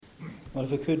Well,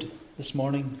 if we could this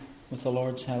morning, with the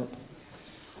Lord's help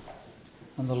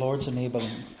and the Lord's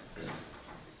enabling,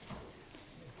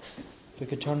 if we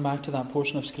could turn back to that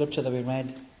portion of Scripture that we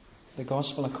read, the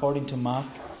Gospel according to Mark,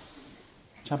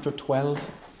 chapter 12.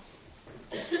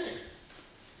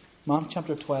 Mark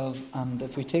chapter 12, and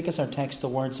if we take as our text the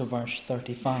words of verse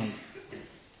 35.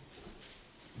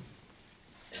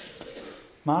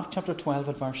 Mark chapter 12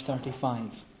 at verse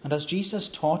 35. And as Jesus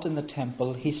taught in the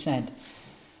temple, he said,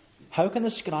 "How can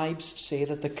the scribes say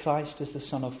that the Christ is the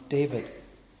son of David?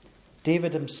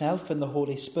 David himself in the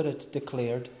Holy Spirit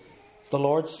declared, 'The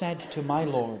Lord said to my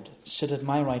Lord, sit at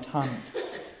my right hand,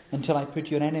 until I put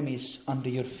your enemies under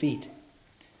your feet.'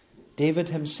 David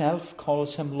himself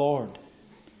calls him Lord.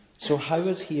 So how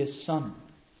is he his son?"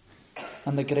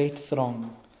 And the great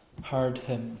throng heard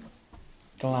him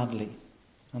gladly.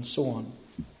 And so on.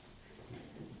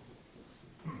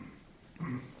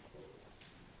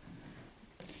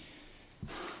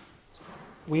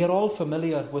 We are all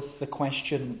familiar with the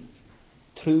question,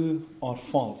 true or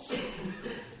false?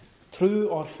 True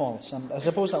or false? And I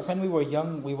suppose that when we were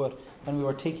young, when we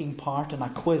were taking part in a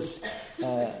quiz,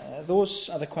 those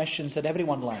are the questions that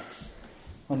everyone likes.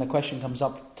 When the question comes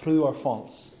up, true or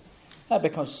false?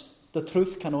 Because the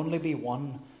truth can only be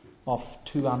one of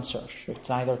two answers. It's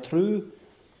either true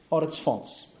or it's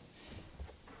false.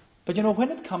 But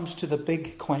when it comes to the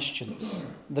big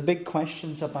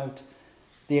questions about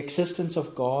the existence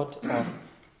of God,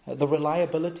 or the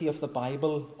reliability of the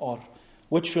Bible, or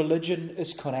which religion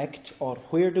is correct, or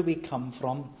where do we come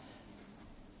from,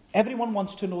 everyone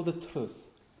wants to know the truth.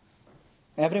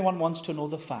 Everyone wants to know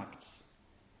the facts.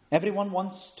 Everyone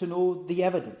wants to know the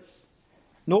evidence.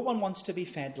 No one wants to be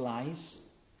fed lies.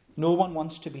 No one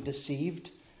wants to be deceived.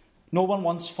 No one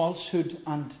wants falsehood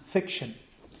and fiction.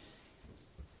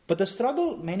 But the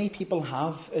struggle many people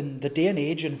have in the day and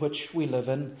age in which we live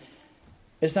in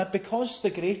is that because the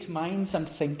great minds and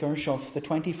thinkers of the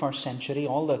 21st century,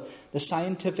 all the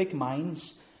scientific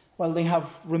minds, well, they have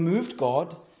removed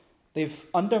God, they've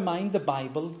undermined the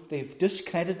Bible, they've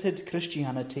discredited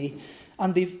Christianity,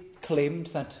 and they've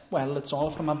claimed that, well, it's all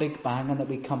from a big bang and that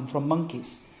we come from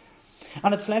monkeys.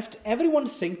 And it's left everyone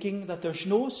thinking that there's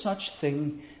no such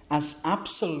thing as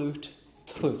absolute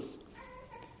truth,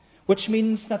 which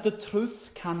means that the truth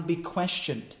can be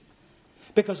questioned.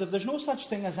 Because if there's no such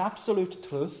thing as absolute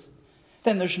truth,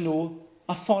 then there's no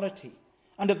authority.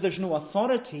 And if there's no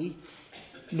authority,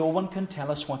 no one can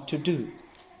tell us what to do.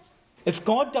 If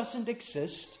God doesn't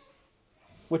exist,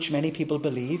 which many people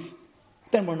believe,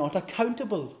 then we're not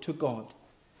accountable to God.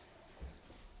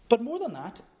 But more than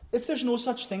that, if there's no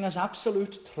such thing as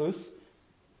absolute truth,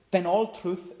 then all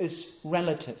truth is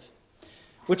relative.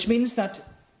 Which means that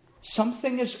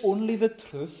something is only the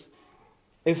truth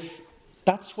if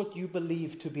that's what you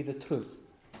believe to be the truth.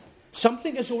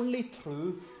 Something is only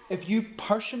true if you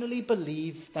personally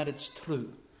believe that it's true.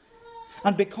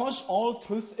 And because all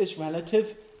truth is relative,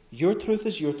 your truth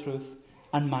is your truth,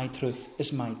 and my truth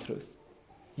is my truth.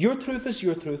 Your truth is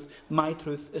your truth, my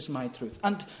truth is my truth.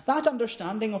 And that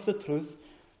understanding of the truth,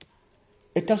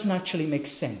 it doesn't actually make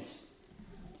sense.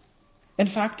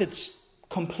 In fact, it's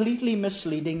completely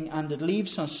misleading, and it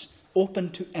leaves us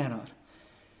open to error.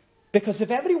 Because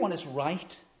if everyone is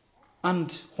right,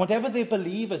 and whatever they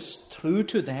believe is true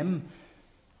to them,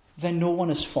 then no one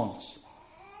is false.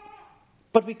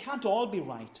 But we can't all be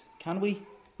right, can we?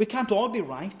 We can't all be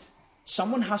right.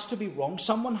 Someone has to be wrong.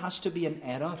 Someone has to be in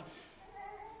error.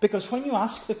 Because when you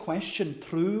ask the question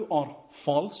true or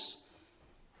false,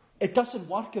 it doesn't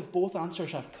work if both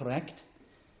answers are correct.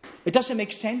 It doesn't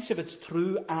make sense if it's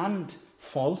true and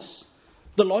false.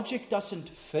 The logic doesn't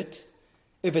fit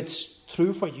if it's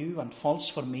true for you and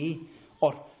false for me,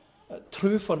 or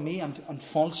true for me and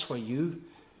false for you.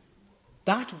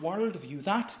 That worldview,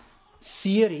 that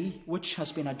theory, which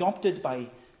has been adopted by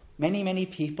many, many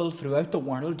people throughout the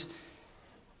world,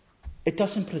 it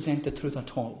doesn't present the truth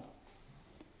at all.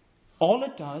 All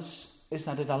it does is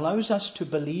that it allows us to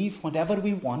believe whatever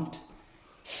we want,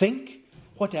 think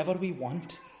whatever we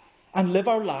want, and live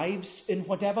our lives in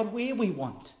whatever way we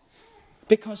want.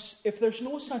 Because if there's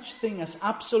no such thing as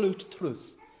absolute truth,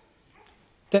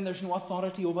 then there's no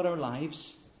authority over our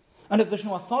lives. And if there's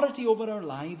no authority over our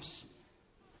lives,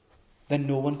 then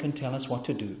no one can tell us what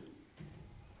to do.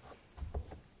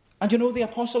 And the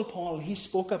Apostle Paul, he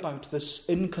spoke about this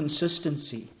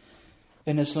inconsistency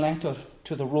in his letter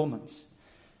to the Romans.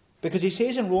 Because he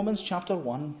says in Romans chapter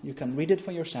 1, you can read it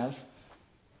for yourself,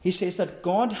 he says that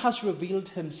God has revealed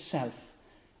himself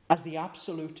as the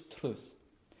absolute truth.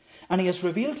 And he has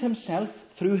revealed himself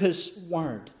through his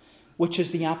word, which is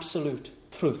the absolute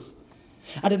truth.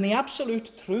 And in the absolute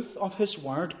truth of his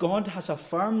word, God has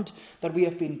affirmed that we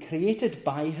have been created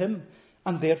by him,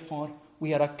 and therefore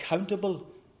we are accountable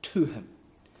to him.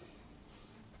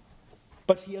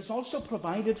 But he has also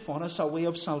provided for us a way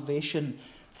of salvation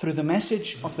through the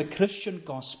message of the Christian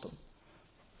gospel.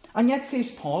 And yet, says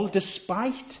Paul,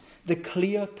 despite the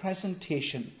clear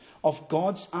presentation of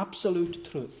God's absolute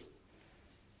truth,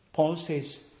 Paul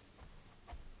says,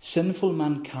 sinful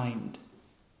mankind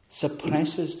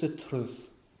suppresses the truth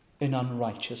in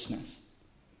unrighteousness.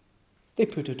 They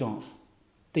put it off.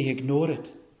 They ignore it.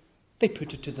 They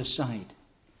put it to the side.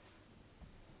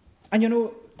 And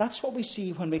that's what we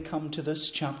see when we come to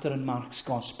this chapter in Mark's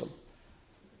Gospel.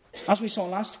 As we saw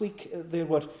last week, there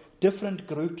were different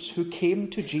groups who came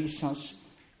to Jesus,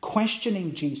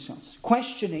 questioning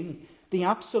the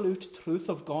absolute truth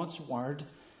of God's word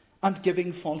and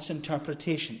giving false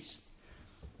interpretations.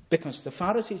 Because the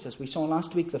Pharisees, as we saw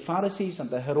last week, the Pharisees and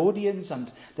the Herodians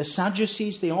and the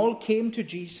Sadducees, they all came to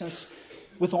Jesus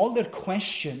with all their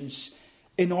questions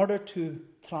in order to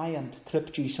try and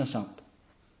trip Jesus up.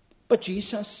 But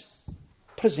Jesus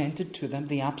presented to them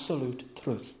the absolute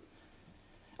truth.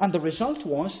 And the result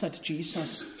was that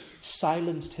Jesus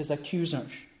silenced his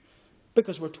accusers.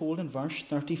 Because we're told in verse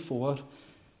 34,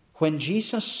 when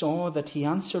Jesus saw that he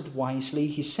answered wisely,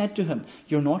 he said to him,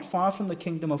 "You're not far from the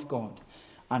kingdom of God."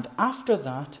 And after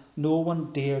that, no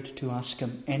one dared to ask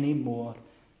him any more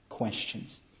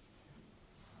questions.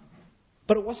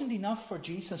 But it wasn't enough for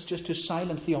Jesus just to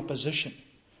silence the opposition.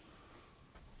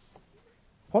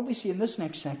 What we see in this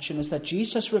next section is that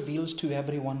Jesus reveals to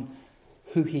everyone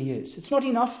who he is. It's not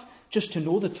enough just to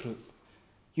know the truth.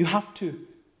 You have to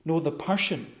know the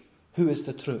person who is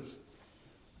the truth.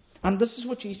 And this is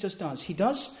what Jesus does.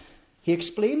 He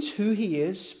explains who he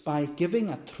is by giving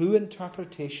a true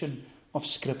interpretation of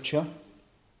Scripture.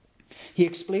 He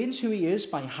explains who he is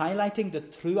by highlighting the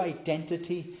true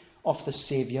identity of the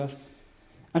Saviour.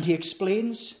 And he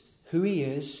explains who he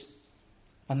is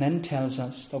and then tells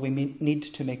us that we need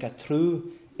to make a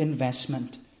true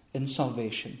investment in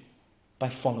salvation by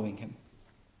following him.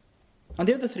 And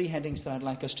they're the three headings that I'd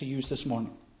like us to use this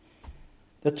morning.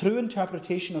 The true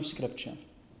interpretation of Scripture,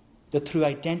 the true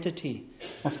identity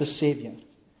of the Saviour,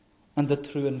 and the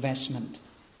true investment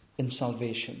in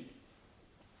salvation.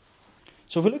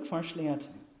 So if we look firstly at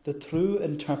the true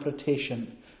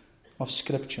interpretation of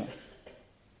Scripture.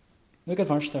 Look at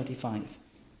verse 35.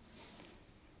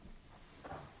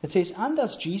 It says, "And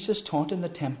as Jesus taught in the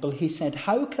temple, he said,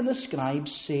 'How can the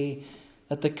scribes say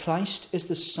that the Christ is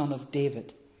the son of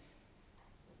David?'"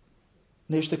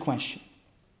 There's the question.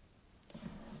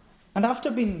 And after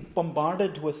being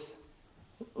bombarded with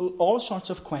all sorts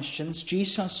of questions,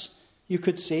 Jesus, you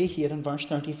could say here in verse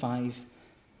 35,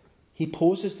 he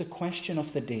poses the question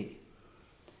of the day.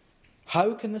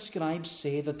 How can the scribes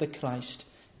say that the Christ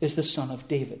is the son of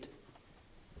David?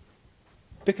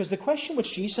 Because the question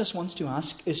which Jesus wants to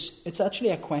ask it's actually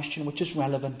a question which is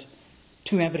relevant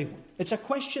to everyone. It's a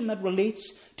question that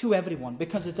relates to everyone,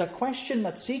 because it's a question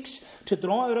that seeks to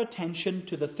draw our attention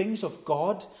to the things of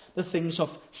God, the things of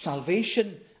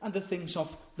salvation, and the things of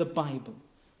the Bible.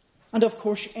 And of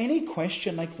course, any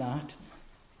question like that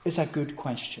is a good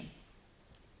question.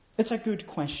 It's a good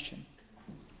question.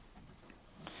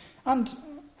 And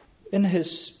in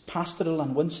his pastoral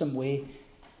and winsome way,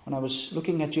 when I was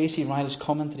looking at J.C. Ryle's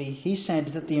commentary, he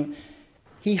said that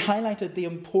he highlighted the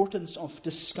importance of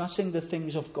discussing the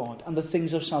things of God and the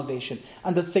things of salvation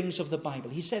and the things of the Bible.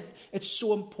 He said it's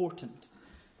so important.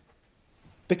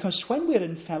 Because when we're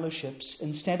in fellowships,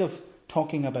 instead of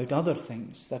talking about other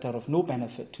things that are of no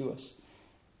benefit to us,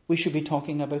 we should be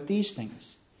talking about these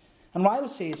things. And Ryle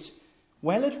says,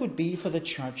 well, it would be for the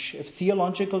church if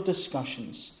theological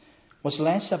discussions was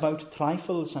less about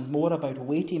trifles and more about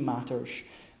weighty matters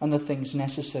and the things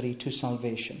necessary to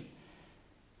salvation.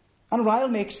 And Ryle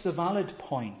makes the valid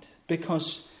point,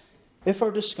 because if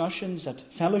our discussions at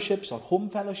fellowships or home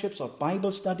fellowships or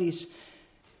Bible studies,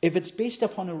 if it's based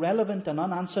upon irrelevant and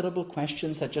unanswerable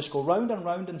questions that just go round and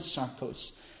round in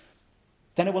circles,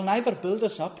 then it will neither build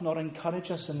us up nor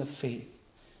encourage us in the faith.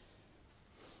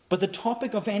 But the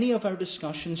topic of any of our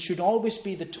discussions should always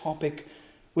be the topic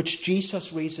which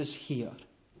Jesus raises here.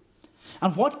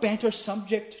 And what better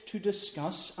subject to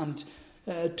discuss and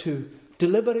to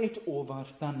deliberate over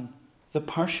than the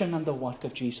person and the work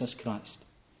of Jesus Christ?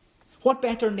 What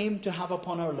better name to have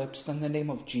upon our lips than the name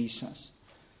of Jesus?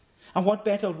 And what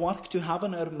better work to have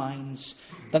in our minds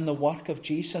than the work of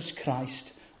Jesus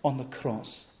Christ on the cross?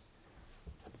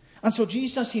 And so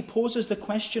Jesus, he poses the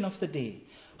question of the day.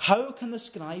 How can the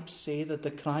scribes say that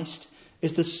the Christ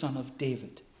is the son of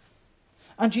David?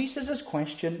 And Jesus'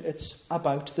 question, it's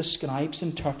about the scribes'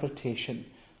 interpretation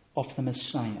of the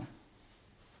Messiah.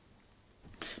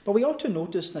 But we ought to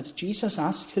notice that Jesus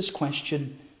asked his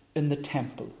question in the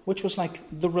temple, which was like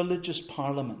the religious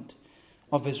parliament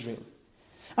of Israel.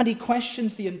 And he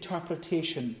questions the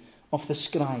interpretation of the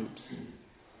scribes.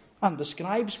 And the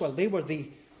scribes, well, they were the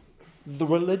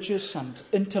religious and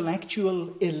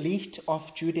intellectual elite of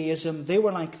Judaism. They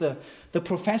were like the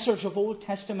professors of Old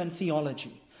Testament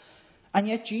theology. And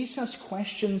yet Jesus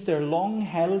questions their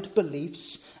long-held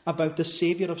beliefs about the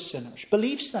Saviour of sinners.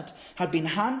 Beliefs that had been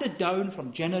handed down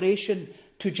from generation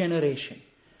to generation.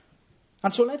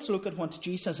 And so let's look at what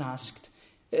Jesus asked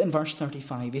in verse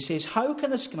 35. He says, "How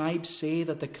can the scribes say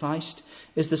that the Christ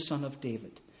is the son of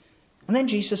David?" And then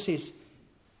Jesus says,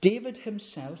 "David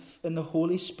himself in the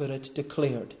Holy Spirit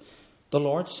declared, 'The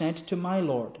Lord said to my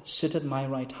Lord, sit at my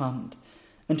right hand,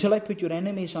 until I put your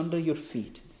enemies under your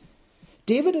feet.'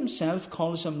 David himself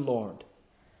calls him Lord.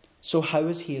 So how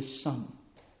is he his son?"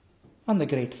 And the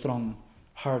great throng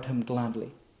heard him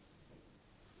gladly.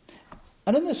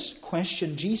 And in this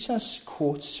question, Jesus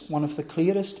quotes one of the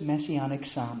clearest messianic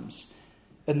psalms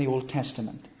in the Old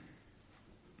Testament.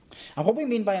 And what we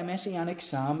mean by a messianic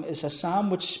psalm is a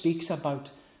psalm which speaks about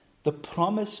the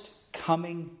promised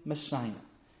coming Messiah.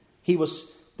 He was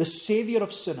the Saviour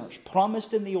of sinners,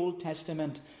 promised in the Old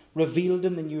Testament, revealed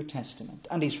in the New Testament.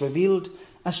 And he's revealed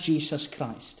as Jesus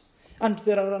Christ. And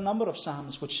there are a number of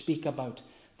psalms which speak about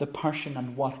the person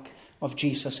and work of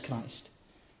Jesus Christ.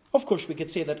 Of course, we could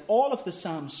say that all of the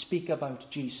psalms speak about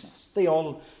Jesus. They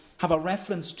all have a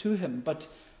reference to him, but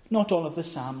not all of the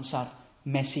psalms are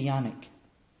messianic.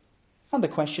 And the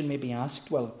question may be asked,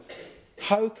 well,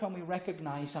 how can we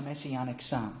recognize a messianic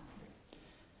psalm?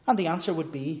 And the answer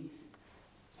would be,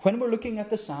 when we're looking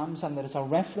at the psalms and there is a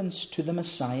reference to the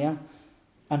Messiah,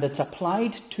 and it's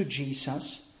applied to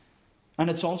Jesus,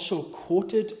 and it's also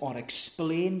quoted or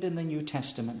explained in the New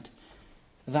Testament,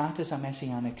 that is a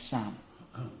messianic psalm.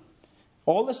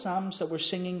 All the psalms that we're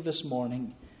singing this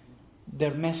morning,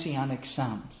 they're messianic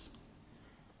psalms.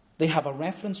 They have a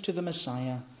reference to the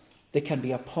Messiah, they can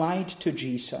be applied to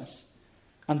Jesus,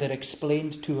 and they're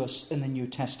explained to us in the New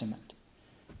Testament.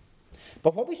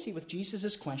 But what we see with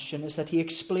Jesus' question is that he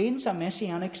explains a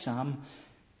messianic psalm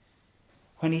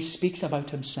when he speaks about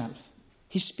himself.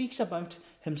 He speaks about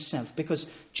himself because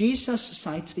Jesus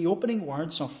cites the opening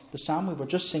words of the psalm we were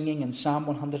just singing in Psalm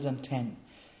 110.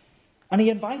 And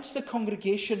he invites the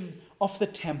congregation of the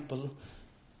temple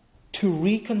to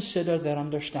reconsider their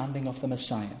understanding of the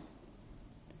Messiah.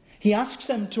 He asks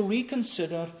them to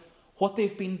reconsider what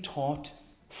they've been taught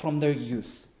from their youth.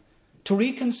 To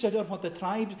reconsider what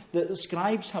the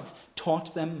scribes have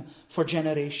taught them for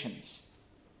generations.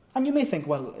 And you may think,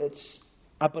 well, it's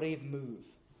a brave move.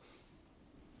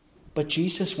 But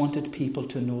Jesus wanted people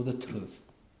to know the truth.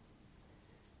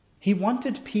 He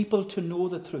wanted people to know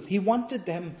the truth. He wanted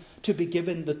them to be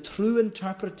given the true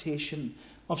interpretation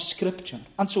of Scripture.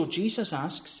 And so Jesus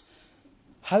asks,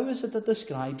 how is it that the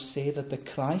scribes say that the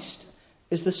Christ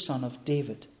is the son of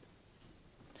David?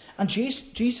 And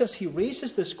Jesus, he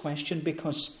raises this question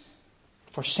because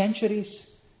for centuries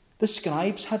the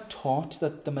scribes had taught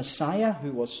that the Messiah,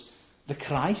 who was the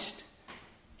Christ,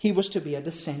 he was to be a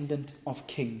descendant of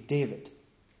King David.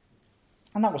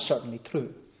 And that was certainly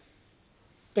true.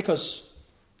 Because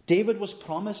David was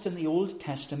promised in the Old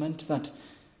Testament that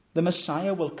the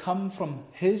Messiah will come from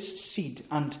his seed,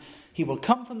 and he will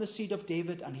come from the seed of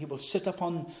David, and he will sit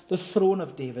upon the throne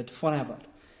of David forever.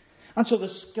 And so the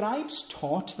scribes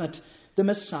taught that the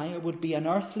Messiah would be an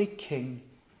earthly king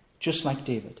just like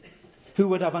David, who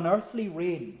would have an earthly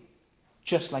reign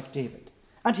just like David.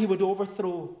 And he would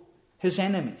overthrow his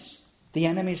enemies, the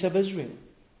enemies of Israel,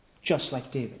 just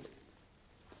like David.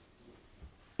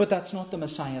 But that's not the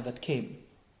Messiah that came.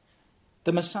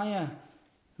 The Messiah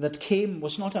that came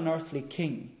was not an earthly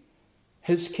king.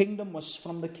 His kingdom was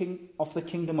from the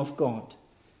kingdom of God.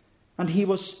 And he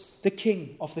was the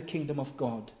king of the kingdom of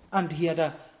God. And he had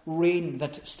a reign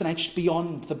that stretched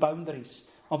beyond the boundaries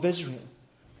of Israel.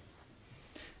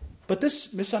 But this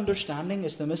misunderstanding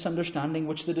is the misunderstanding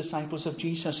which the disciples of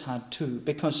Jesus had too,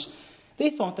 because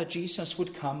they thought that Jesus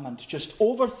would come and just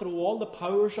overthrow all the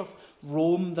powers of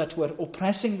Rome that were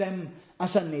oppressing them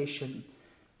as a nation,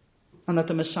 and that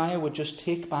the Messiah would just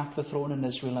take back the throne in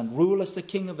Israel and rule as the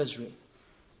King of Israel.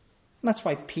 And that's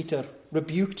why Peter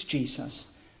rebuked Jesus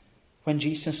when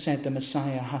Jesus said the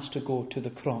Messiah has to go to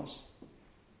the cross.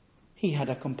 He had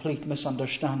a complete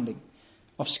misunderstanding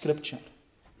of Scripture,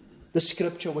 the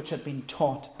Scripture which had been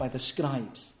taught by the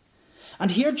scribes. And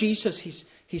here Jesus,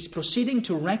 he's proceeding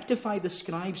to rectify the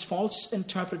scribes' false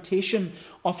interpretation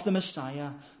of the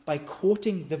Messiah by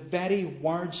quoting the very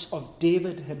words of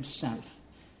David himself.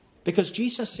 Because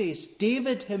Jesus says,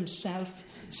 David himself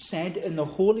said in the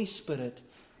Holy Spirit,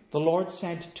 the Lord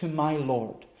said to my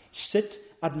Lord, sit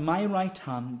at my right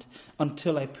hand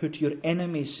until I put your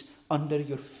enemies under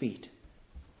your feet.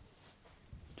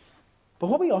 But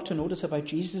what we ought to notice about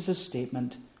Jesus'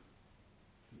 statement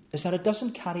is that it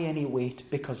doesn't carry any weight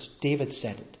because David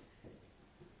said it.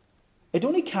 It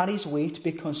only carries weight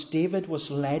because David was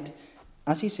led,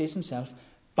 as he says himself,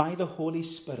 by the Holy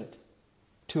Spirit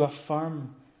to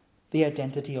affirm the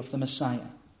identity of the Messiah.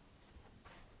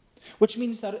 Which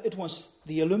means that it was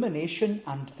the illumination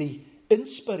and the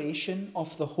inspiration of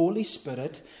the Holy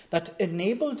Spirit that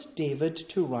enabled David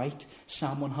to write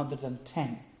Psalm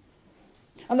 110.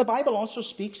 And the Bible also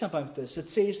speaks about this. It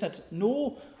says that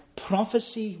no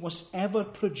prophecy was ever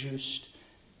produced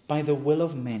by the will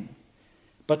of men,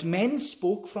 but men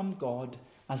spoke from God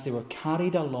as they were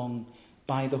carried along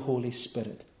by the Holy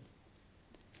Spirit.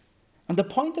 And the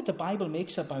point that the Bible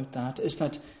makes about that is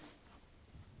that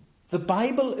the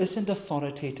Bible isn't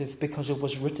authoritative because it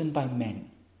was written by men.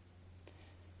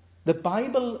 The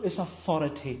Bible is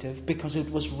authoritative because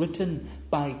it was written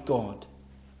by God.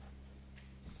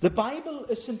 The Bible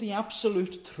isn't the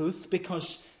absolute truth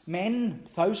because men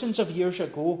thousands of years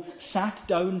ago sat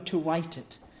down to write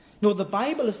it. No, the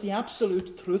Bible is the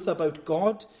absolute truth about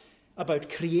God, about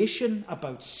creation,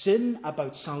 about sin,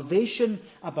 about salvation,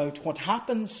 about what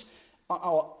happens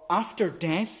after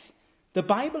death. The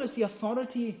Bible is the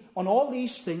authority on all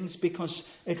these things because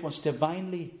it was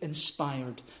divinely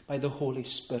inspired by the Holy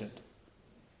Spirit.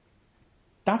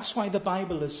 That's why the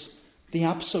Bible is the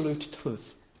absolute truth.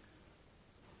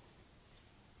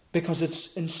 Because it's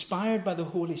inspired by the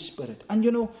Holy Spirit. And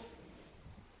you know,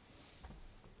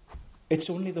 it's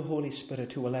only the Holy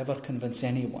Spirit who will ever convince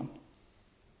anyone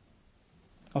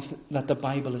that the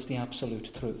Bible is the absolute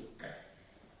truth.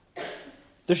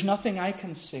 There's nothing I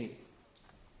can say,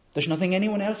 there's nothing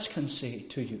anyone else can say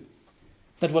to you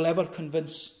that will ever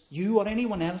convince you or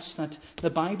anyone else that the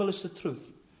Bible is the truth.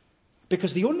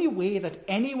 Because the only way that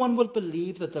anyone will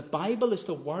believe that the Bible is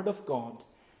the Word of God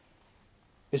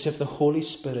is if the Holy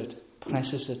Spirit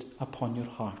presses it upon your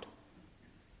heart.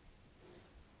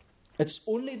 It's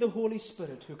only the Holy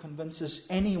Spirit who convinces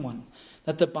anyone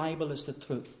that the Bible is the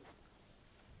truth.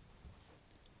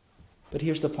 But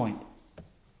here's the point.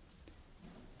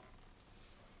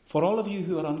 For all of you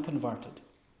who are unconverted,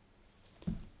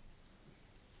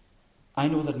 I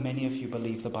know that many of you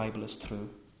believe the Bible is true.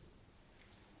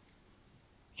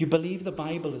 You believe the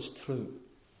Bible is true.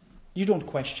 You don't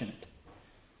question it.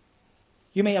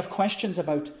 You may have questions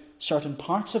about certain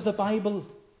parts of the Bible.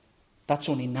 That's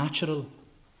only natural.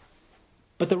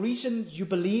 But the reason you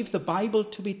believe the Bible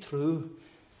to be true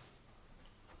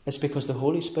is because the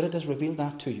Holy Spirit has revealed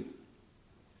that to you.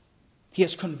 He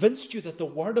has convinced you that the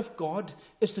Word of God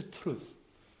is the truth.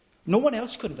 No one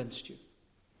else convinced you.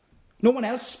 No one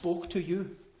else spoke to you.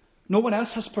 No one else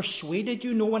has persuaded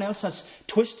you. No one else has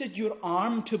twisted your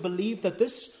arm to believe that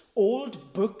this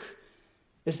old book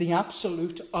is the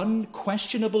absolute,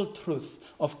 unquestionable truth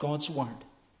of God's Word.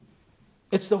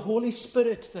 It's the Holy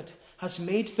Spirit that has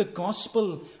made the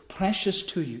gospel precious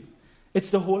to you.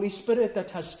 It's the Holy Spirit that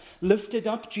has lifted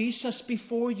up Jesus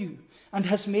before you and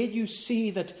has made you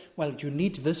see that, well, you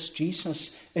need this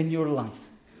Jesus in your life.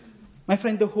 My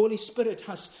friend, the Holy Spirit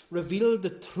has revealed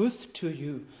the truth to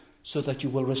you so that you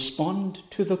will respond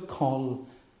to the call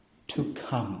to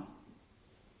come.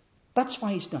 That's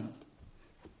why He's done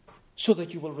it. So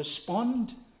that you will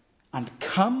respond and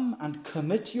come and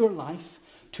commit your life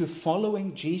to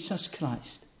following Jesus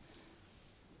Christ.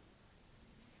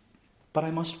 But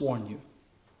I must warn you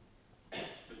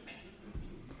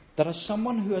that as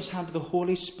someone who has had the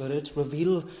Holy Spirit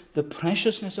reveal the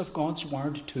preciousness of God's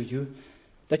Word to you,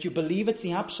 that you believe it's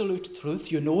the absolute truth,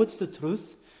 you know it's the truth,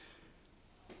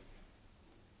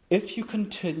 if you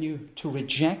continue to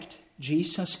reject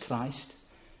Jesus Christ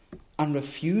and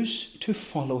refuse to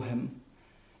follow Him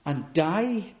and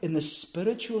die in the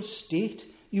spiritual state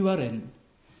you are in,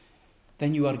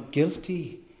 then you are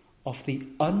guilty of the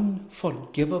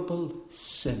unforgivable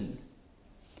sin.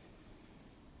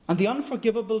 And the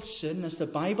unforgivable sin, as the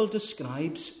Bible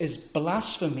describes, is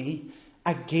blasphemy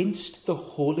against the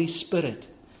Holy Spirit.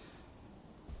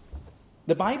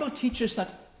 The Bible teaches that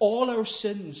all our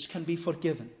sins can be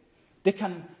forgiven.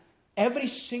 Every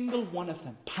single one of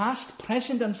them, past,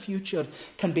 present and future,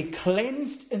 can be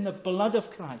cleansed in the blood of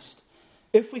Christ.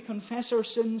 If we confess our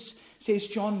sins, says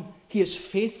John, He is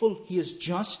faithful, He is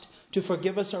just to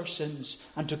forgive us our sins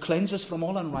and to cleanse us from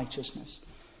all unrighteousness.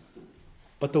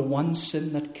 But the one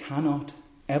sin that cannot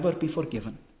ever be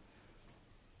forgiven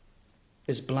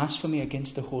is blasphemy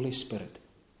against the Holy Spirit.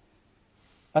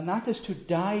 And that is to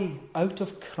die out of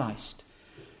Christ,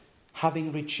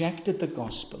 having rejected the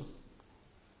gospel.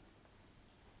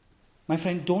 My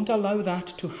friend, don't allow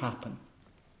that to happen.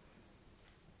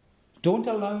 Don't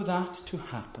allow that to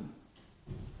happen.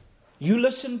 You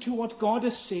listen to what God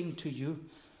is saying to you.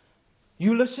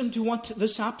 You listen to what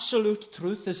this absolute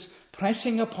truth is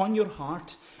pressing upon your heart,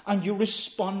 and you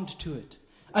respond to it.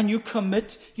 And you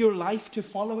commit your life to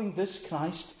following this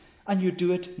Christ, and you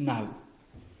do it now.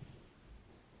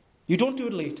 You don't do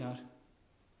it later.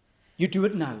 You do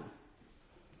it now.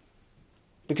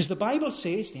 Because the Bible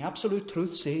says, the absolute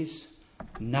truth says,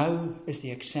 now is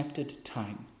the accepted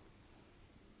time.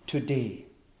 Today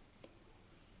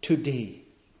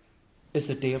is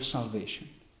the day of salvation.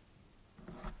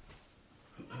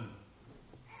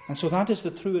 And so that is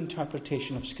the true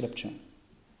interpretation of Scripture.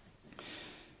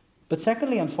 But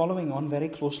secondly, and following on very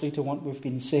closely to what we've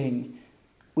been saying,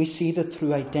 we see the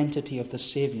true identity of the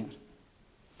Saviour.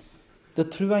 The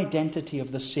true identity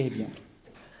of the Saviour.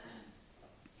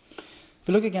 If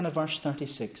we look again at verse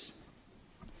 36.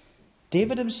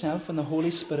 David himself and the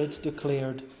Holy Spirit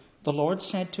declared, "The Lord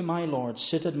said to my Lord,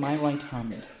 sit at my right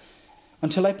hand,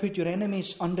 until I put your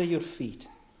enemies under your feet."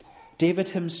 David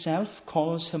himself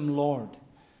calls him Lord.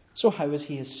 So how is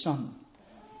he his son?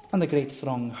 And the great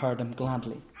throng heard him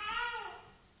gladly.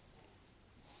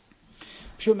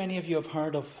 I'm sure many of you have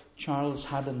heard of Charles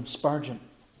Haddon Spurgeon.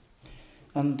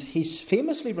 And he's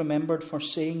famously remembered for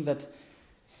saying that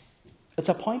it's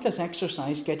a pointless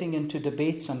exercise getting into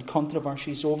debates and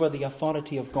controversies over the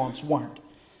authority of God's Word.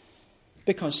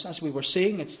 Because, as we were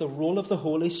saying, it's the role of the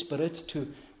Holy Spirit to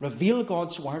reveal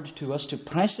God's Word to us, to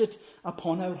press it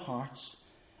upon our hearts.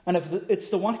 And if it's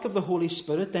the work of the Holy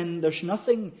Spirit, then there's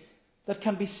nothing that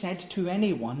can be said to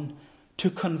anyone to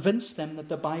convince them that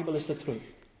the Bible is the truth.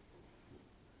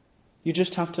 You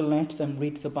just have to let them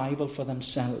read the Bible for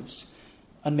themselves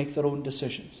and make their own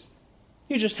decisions.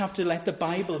 You just have to let the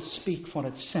Bible speak for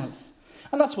itself.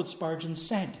 And that's what Spurgeon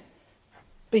said.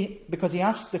 Because he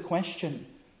asked the question,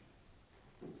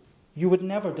 you would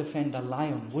never defend a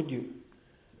lion, would you?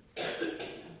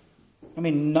 I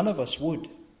mean, none of us would.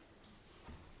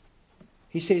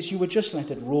 He says you would just let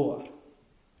it roar.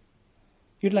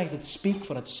 You'd let it speak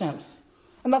for itself.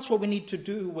 And that's what we need to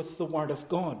do with the Word of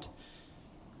God.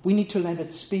 We need to let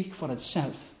it speak for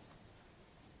itself.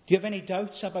 Do you have any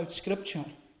doubts about Scripture?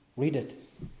 Read it.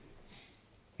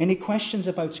 Any questions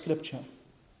about Scripture?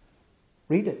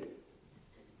 Read it.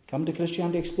 Come to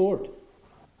Christianity Explored.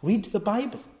 Read the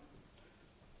Bible.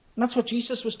 And that's what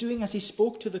Jesus was doing as he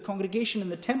spoke to the congregation in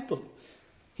the temple.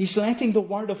 He's letting the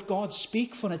Word of God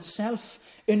speak for itself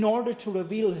in order to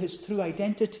reveal his true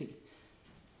identity.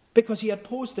 Because he had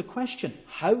posed the question,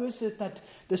 how is it that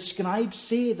the scribes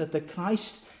say that the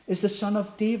Christ is the son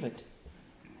of David?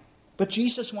 But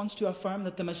Jesus wants to affirm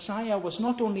that the Messiah was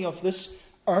not only of this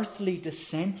earthly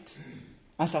descent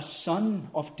as a son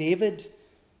of David,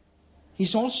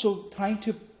 he's also trying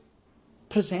to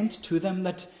present to them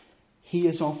that he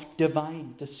is of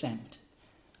divine descent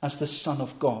as the Son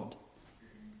of God.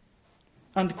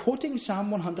 And quoting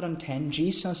Psalm 110,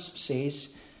 Jesus says,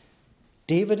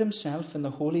 David himself and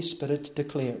the Holy Spirit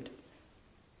declared,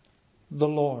 the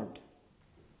Lord.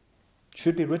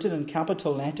 Should be written in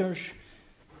capital letters,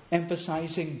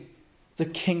 emphasizing the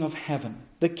King of heaven.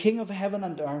 The King of heaven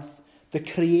and earth, the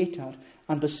Creator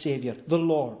and the Saviour, the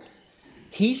Lord.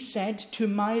 He said to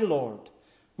my Lord,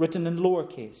 written in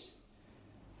lowercase,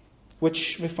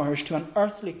 which refers to an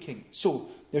earthly king. So,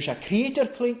 there's a creator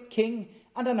king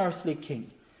and an earthly king.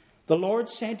 The Lord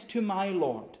said to my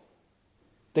Lord.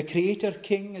 The created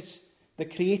king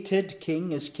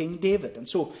is King David. And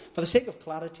so, for the sake of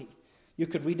clarity, you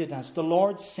could read it as, the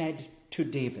Lord said to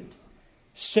David,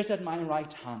 sit at my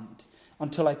right hand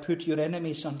until I put your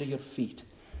enemies under your feet.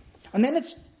 And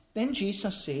then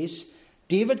Jesus says,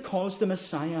 David calls the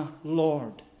Messiah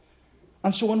Lord.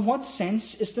 And so in what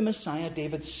sense is the Messiah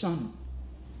David's son?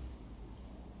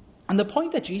 And the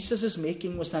point that Jesus is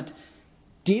making was that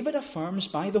David affirms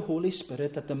by the Holy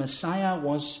Spirit that the Messiah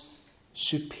was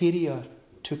superior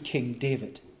to King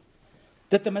David.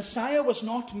 That the Messiah was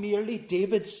not merely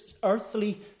David's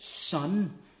earthly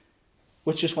son,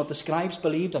 which is what the scribes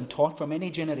believed and taught for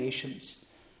many generations.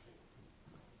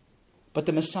 But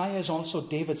the Messiah is also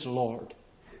David's Lord.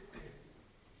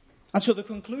 And so the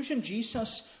conclusion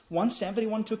Jesus wants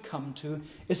everyone to come to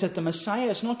is that the Messiah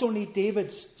is not only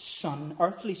David's son,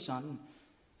 earthly son,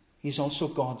 he's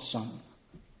also God's son.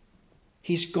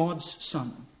 He's God's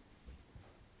son.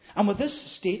 And with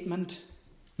this statement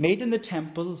made in the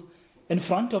temple in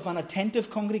front of an attentive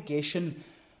congregation,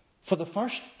 for the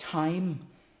first time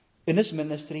in his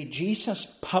ministry, Jesus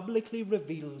publicly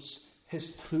reveals his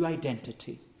true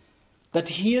identity. That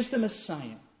he is the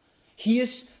Messiah. He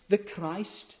is the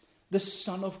Christ, the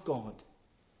Son of God.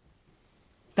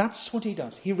 That's what he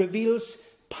does. He reveals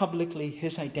publicly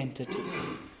his identity.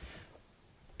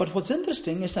 But what's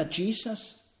interesting is that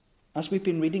Jesus, as we've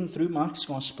been reading through Mark's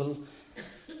Gospel,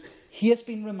 he has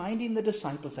been reminding the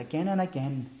disciples again and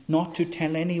again not to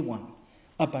tell anyone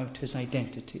about his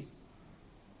identity.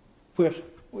 Where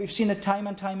we've seen it time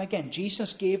and time again.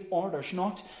 Jesus gave orders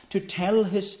not to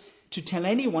tell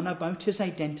anyone about his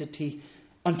identity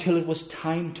until it was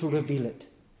time to reveal it.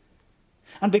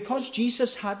 And because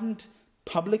Jesus hadn't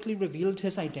publicly revealed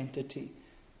his identity,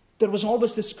 there was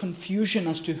always this confusion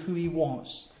as to who he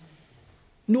was.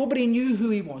 Nobody knew who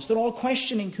he was. They're all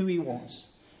questioning who he was.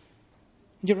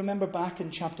 You remember back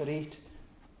in chapter 8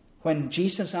 when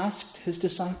Jesus asked his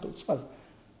disciples, well,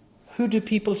 who do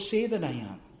people say that I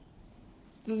am?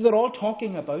 They're all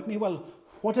talking about me. Well,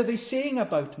 what are they saying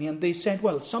about me? And they said,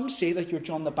 well, some say that you're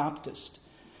John the Baptist.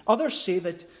 Others say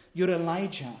that you're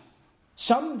Elijah.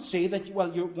 Some say that,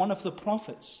 well, you're one of the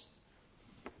prophets.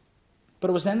 But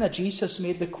it was then that Jesus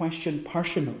made the question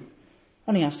personal.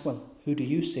 And he asked, well, who do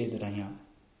you say that I am?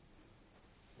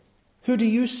 Who do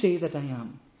you say that I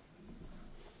am?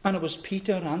 And it was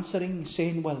Peter answering,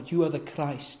 saying, well, you are the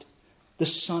Christ, the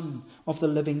Son of the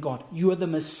living God. You are the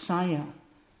Messiah.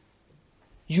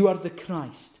 You are the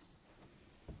Christ.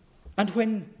 And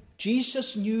when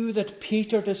Jesus knew that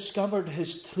Peter discovered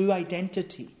his true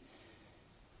identity,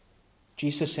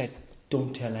 Jesus said,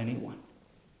 don't tell anyone.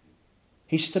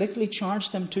 He strictly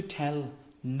charged them to tell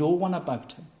no one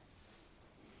about him.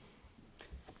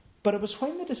 But it was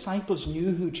when the disciples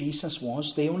knew who Jesus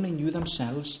was, they only knew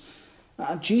themselves,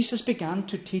 Jesus began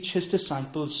to teach his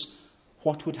disciples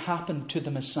what would happen to the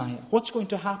Messiah. What's going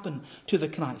to happen to the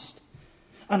Christ?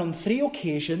 And on 3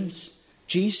 occasions,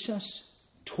 Jesus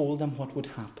told them what would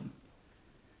happen.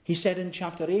 He said in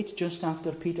chapter 8, just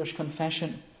after Peter's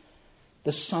confession,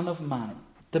 the Son of Man,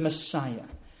 the Messiah,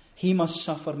 he must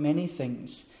suffer many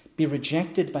things, be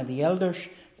rejected by the elders,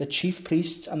 the chief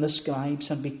priests and the scribes,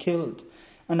 and be killed,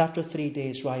 and after 3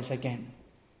 days rise again.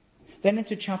 Then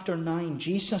into chapter 9,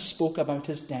 Jesus spoke about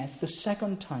his death the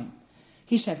second time.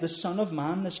 He said, the Son of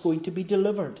Man is going to be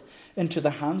delivered into the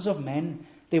hands of men.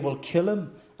 They will kill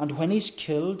him, and when he's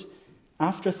killed,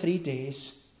 after 3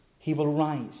 days, he will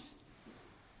rise.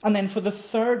 And then for the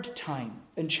third time,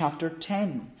 in chapter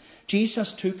 10,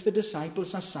 Jesus took the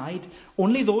disciples aside,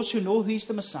 only those who know he's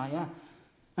the Messiah,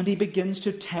 and he begins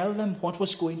to tell them what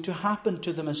was going to happen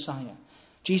to the Messiah.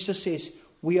 Jesus says,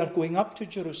 we are going up to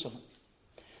Jerusalem,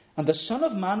 and the Son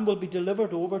of Man will be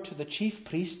delivered over to the chief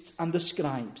priests and the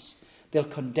scribes.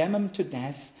 They'll condemn him to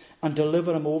death and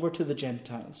deliver him over to the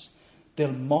Gentiles.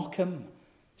 They'll mock him,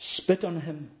 spit on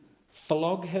him,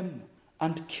 flog him,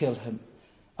 and kill him.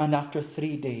 And after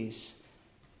 3 days,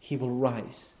 he will rise.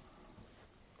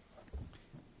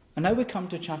 And now we come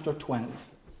to chapter 12.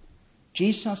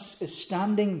 Jesus is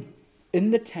standing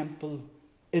in the temple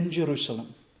in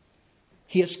Jerusalem.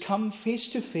 He has come face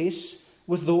to face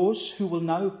with those who will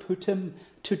now put him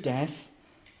to death.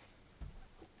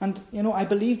 And, I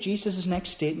believe Jesus'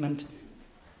 next statement,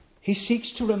 he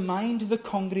seeks to remind the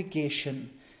congregation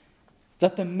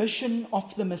that the mission of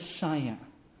the Messiah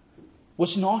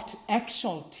was not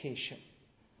exaltation,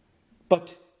 but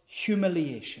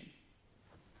humiliation.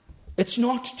 It's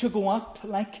not to go up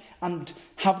and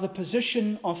have the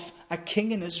position of a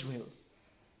king in Israel,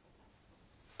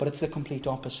 but it's the complete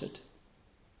opposite.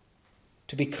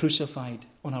 To be crucified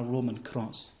on a Roman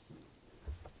cross.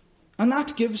 And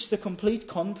that gives the complete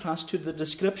contrast to the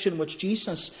description which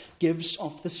Jesus gives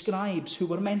of the scribes who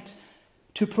were meant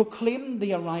to proclaim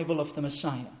the arrival of the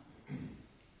Messiah.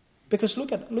 Because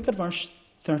look at verse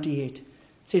 38. It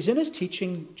says, in his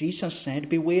teaching, Jesus said,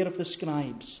 beware of the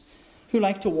scribes, who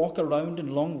like to walk around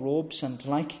in long robes and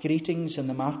like greetings in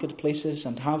the marketplaces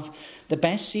and have the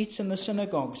best seats in the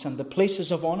synagogues and the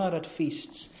places of honour at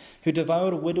feasts, who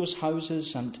devour widows'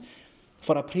 houses and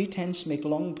for a pretense make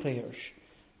long prayers.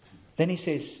 Then he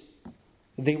says,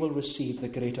 they will receive the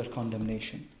greater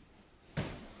condemnation.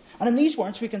 And in these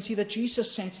words we can see that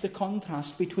Jesus sets the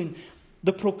contrast between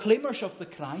the proclaimers of the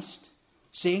Christ,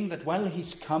 saying that, well,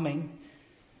 he's coming,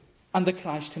 and the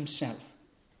Christ himself.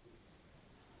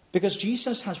 Because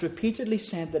Jesus has repeatedly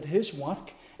said that his work,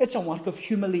 it's a work of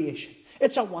humiliation.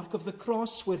 It's a work of the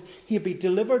cross where he'll be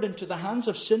delivered into the hands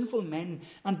of sinful men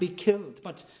and be killed.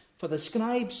 But for the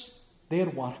scribes, their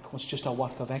work was just a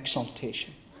work of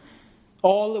exaltation.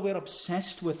 All they were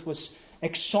obsessed with was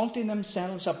exalting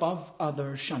themselves above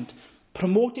others and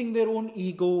promoting their own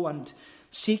ego and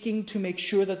seeking to make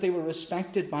sure that they were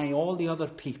respected by all the other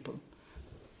people.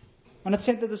 And it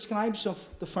said that the scribes of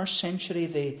the first century,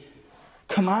 they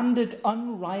commanded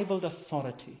unrivaled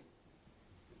authority.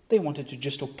 They wanted to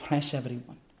just oppress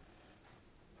everyone.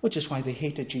 Which is why they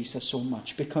hated Jesus so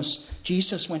much, because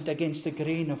Jesus went against the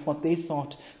grain of what they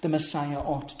thought the Messiah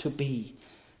ought to be.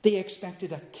 They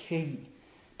expected a king.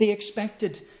 They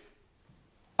expected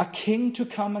a king to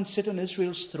come and sit on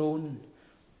Israel's throne.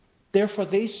 Therefore,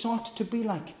 they sought to be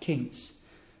like kings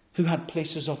who had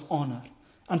places of honour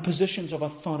and positions of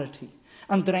authority,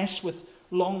 and dress with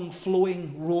long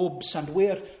flowing robes and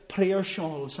wear prayer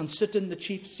shawls and sit in the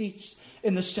chief seats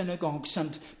in the synagogues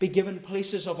and be given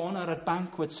places of honour at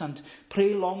banquets and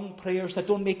pray long prayers that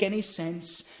don't make any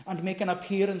sense and make an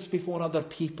appearance before other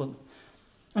people.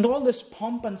 And all this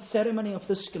pomp and ceremony of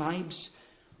the scribes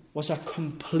was a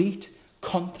complete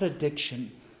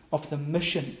contradiction of the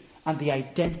mission and the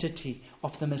identity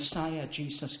of the Messiah,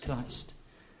 Jesus Christ.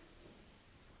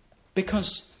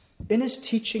 Because in his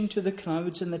teaching to the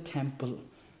crowds in the temple,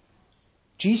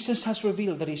 Jesus has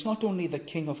revealed that he's not only the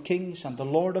King of Kings and the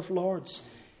Lord of Lords,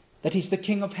 that he's the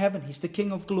King of heaven, he's the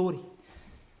King of glory.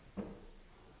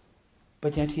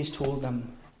 But yet he's told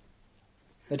them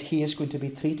that he is going to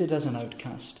be treated as an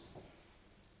outcast.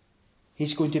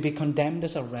 He's going to be condemned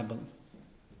as a rebel.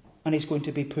 And he's going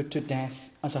to be put to death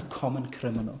as a common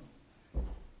criminal.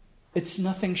 It's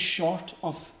nothing short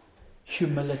of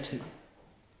humility.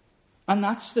 And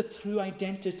that's the true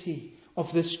identity of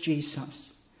this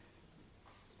Jesus.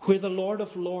 Where the Lord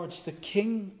of Lords, the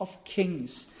King of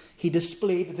Kings, he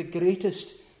displayed the greatest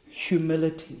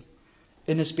humility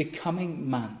in his becoming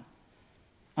man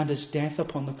and his death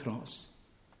upon the cross.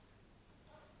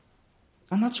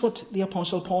 And that's what the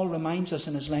Apostle Paul reminds us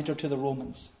in his letter to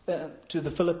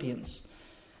the Philippians.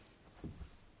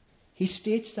 He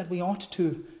states that we ought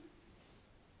to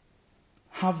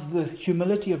have the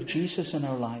humility of Jesus in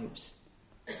our lives.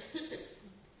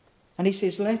 And he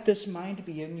says, "Let this mind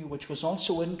be in you, which was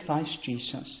also in Christ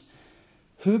Jesus,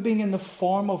 who being in the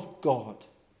form of God,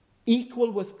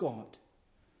 equal with God."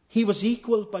 He was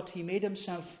equal, but he made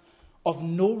himself of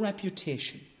no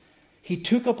reputation. He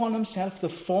took upon himself the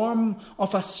form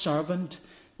of a servant,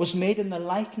 was made in the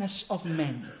likeness of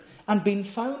men, and being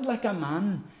found like a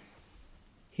man,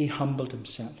 he humbled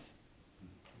himself.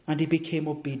 And he became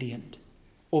obedient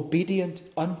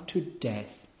unto death,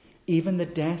 even the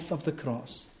death of the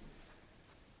cross.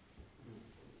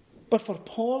 But for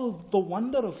Paul, the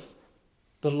wonder of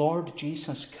the Lord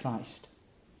Jesus Christ,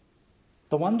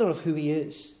 the wonder of who he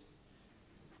is,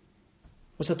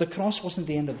 was that the cross wasn't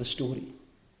the end of the story.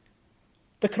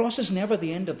 The cross is never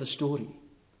the end of the story.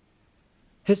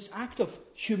 His act of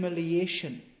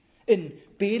humiliation in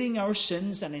bearing our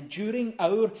sins and enduring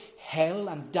our hell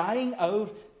and dying our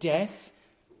death,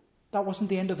 that wasn't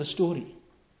the end of the story.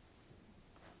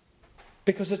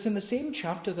 Because it's in the same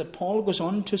chapter that Paul goes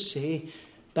on to say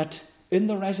that in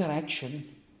the resurrection,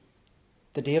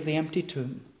 the day of the empty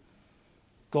tomb,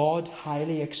 God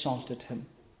highly exalted him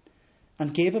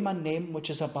and gave him a name which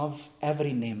is above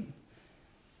every name.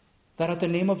 That at the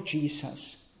name of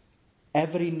Jesus,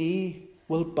 every knee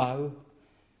will bow,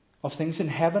 of things in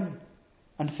heaven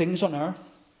and things on earth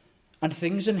and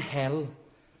things in hell,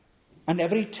 and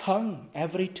every tongue,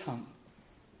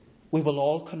 we will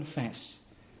all confess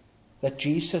that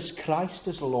Jesus Christ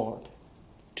is Lord,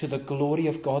 to the glory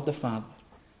of God the Father.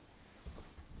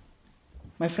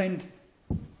 My friend,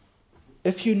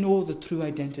 if you know the true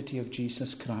identity of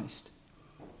Jesus Christ,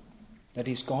 that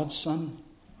he's God's Son,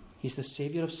 he's the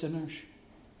Saviour of sinners,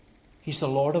 he's the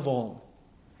Lord of all,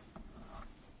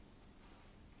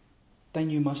 then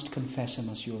you must confess him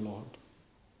as your Lord.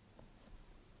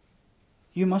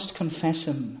 You must confess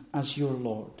him as your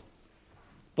Lord,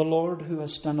 the Lord who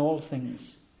has done all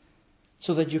things,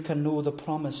 so that you can know the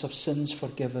promise of sins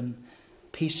forgiven,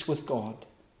 peace with God,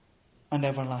 and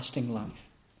everlasting life.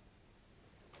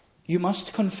 You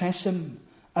must confess him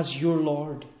as your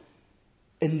Lord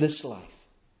in this life.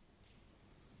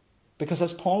 Because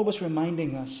as Paul was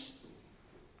reminding us,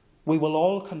 we will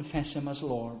all confess him as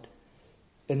Lord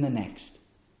in the next.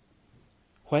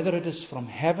 Whether it is from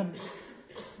heaven,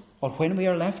 or when we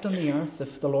are left on the earth,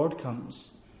 if the Lord comes,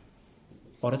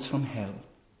 or it's from hell,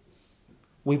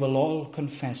 we will all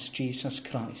confess Jesus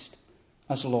Christ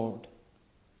as Lord.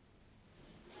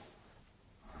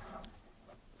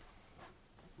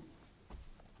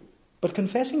 But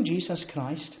confessing Jesus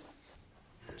Christ,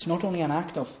 it's not only an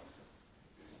act of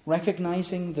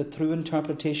recognizing the true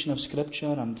interpretation of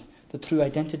Scripture and the true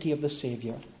identity of the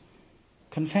Saviour.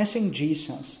 Confessing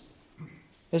Jesus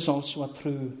is also a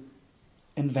true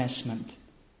investment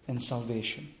in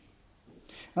salvation.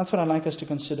 That's what I'd like us to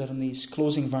consider in these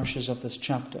closing verses of this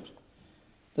chapter.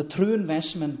 The true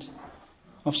investment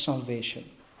of salvation.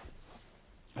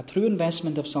 A true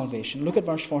investment of salvation. Look at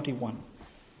verse 41.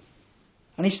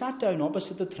 And he sat down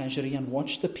opposite the treasury and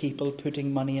watched the people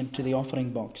putting money into the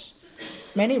offering box.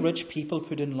 Many rich people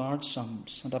put in large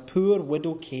sums, and a poor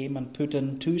widow came and put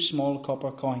in 2 small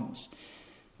copper coins,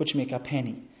 which make a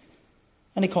penny.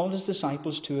 And he called his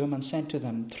disciples to him and said to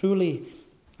them, Truly,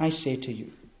 I say to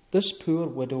you, this poor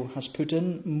widow has put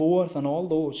in more than all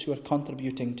those who are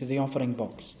contributing to the offering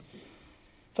box.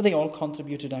 For they all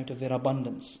contributed out of their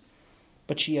abundance,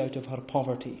 but she out of her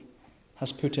poverty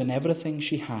has put in everything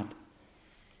she had,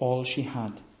 all she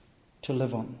had to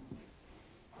live on.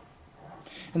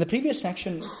 In the previous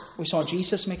section, we saw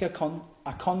Jesus make a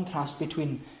contrast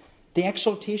between the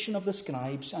exaltation of the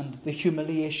scribes and the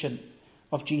humiliation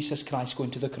of Jesus Christ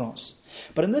going to the cross.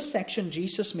 But in this section,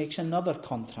 Jesus makes another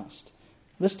contrast.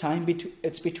 This time,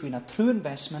 it's between a true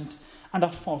investment and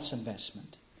a false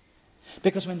investment.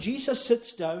 Because when Jesus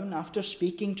sits down after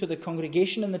speaking to the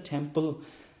congregation in the temple,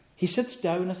 he sits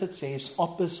down, as it says,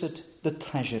 opposite the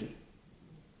treasury,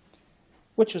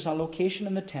 which was a location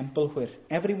in the temple where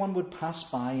everyone would pass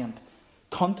by and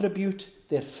contribute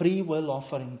their free will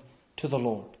offering to the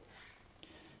Lord.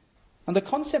 And the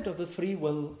concept of the free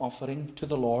will offering to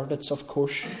the Lord, it's of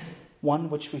course one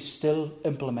which we still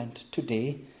implement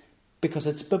today because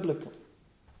it's biblical.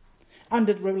 And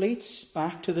it relates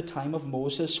back to the time of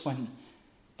Moses when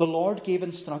the Lord gave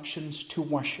instructions to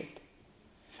worship.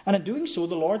 And in doing so,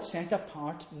 the Lord set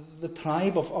apart the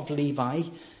tribe of Levi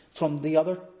from the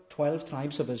other 12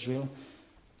 tribes of Israel.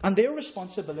 And their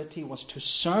responsibility was to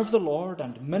serve the Lord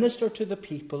and minister to the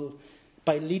people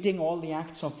by leading all the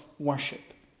acts of worship,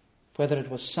 whether it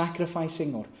was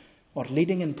sacrificing or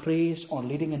leading in praise or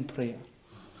leading in prayer.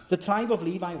 The tribe of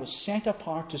Levi was set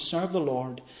apart to serve the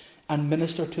Lord and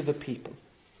minister to the people.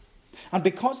 And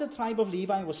because the tribe of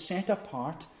Levi was set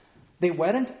apart, they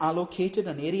weren't allocated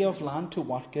an area of land to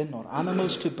work in or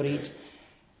animals to breed.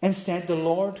 Instead, the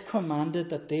Lord commanded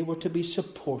that they were to be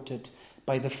supported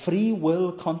by the free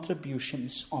will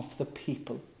contributions of the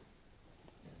people.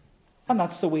 And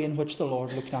that's the way in which the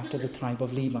Lord looked after the tribe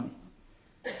of Levi.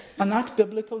 And that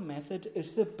biblical method is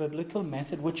the biblical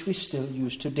method which we still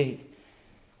use today,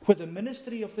 where the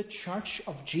ministry of the Church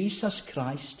of Jesus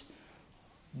Christ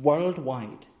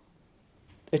worldwide,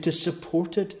 it is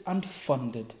supported and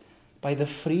funded by the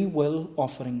free will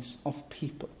offerings of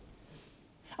people.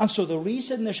 And so the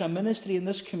reason there's a ministry in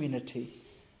this community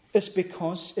is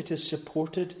because it is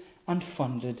supported and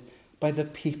funded by the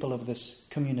people of this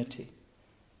community.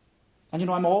 And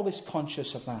I'm always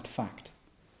conscious of that fact,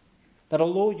 that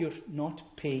although you're not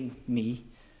paying me,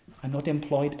 I'm not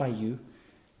employed by you,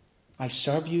 I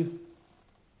serve you,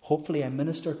 hopefully I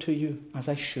minister to you as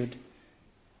I should,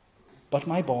 but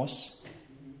my boss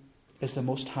is the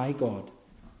Most High God.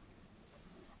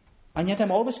 And yet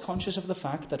I'm always conscious of the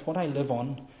fact that what I live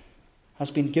on has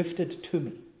been gifted to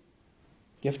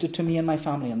me and my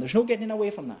family, and there's no getting away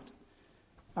from that.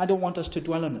 I don't want us to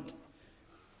dwell on it.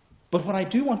 But what I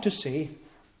do want to say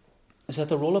is that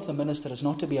the role of the minister is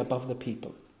not to be above the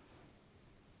people.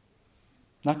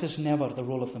 That is never the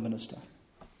role of the minister.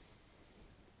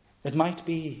 It might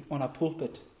be on a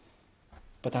pulpit,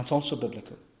 but that's also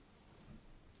biblical.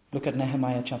 Look at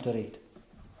Nehemiah chapter 8.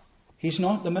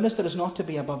 The minister is not to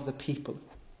be above the people.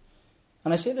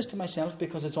 And I say this to myself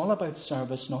because it's all about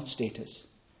service, not status.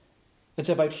 It's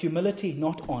about humility,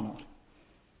 not honour.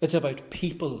 It's about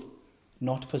people,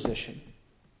 not position.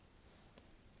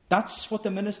 That's what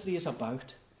the ministry is about.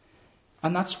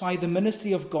 And that's why the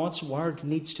ministry of God's Word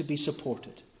needs to be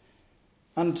supported.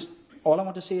 And all I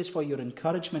want to say is for your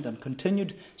encouragement and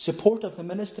continued support of the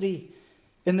ministry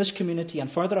in this community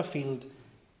and further afield.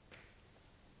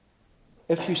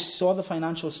 If you saw the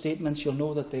financial statements, you'll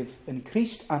know that they've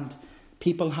increased and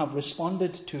people have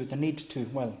responded to the need to,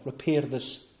 repair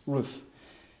this roof.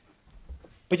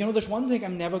 But there's one thing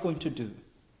I'm never going to do,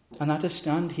 and that is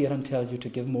stand here and tell you to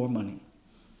give more money.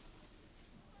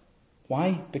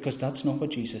 Why? Because that's not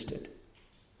what Jesus did.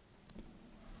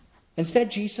 Instead,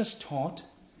 Jesus taught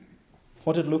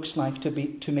what it looks like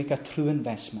to make a true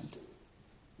investment.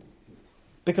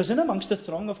 Because in amongst the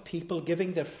throng of people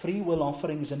giving their free will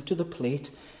offerings into the plate,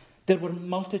 there were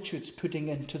multitudes putting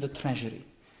into the treasury.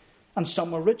 And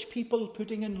some were rich people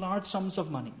putting in large sums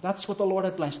of money. That's what the Lord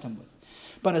had blessed them with.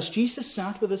 But as Jesus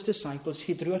sat with his disciples,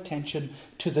 he drew attention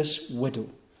to this widow.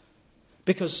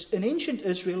 Because in ancient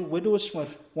Israel, widows were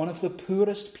one of the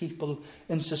poorest people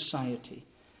in society.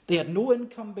 They had no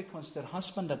income because their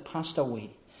husband had passed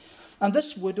away. And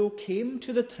this widow came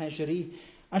to the treasury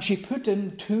and she put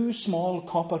in 2 small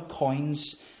copper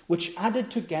coins, which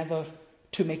added together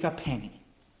to make a penny.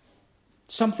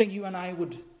 Something you and I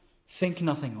would think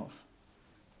nothing of.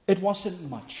 It wasn't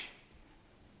much,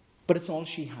 but it's all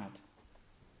she had.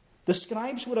 The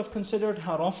scribes would have considered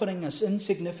her offering as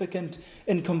insignificant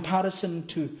in comparison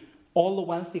to all the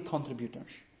wealthy contributors.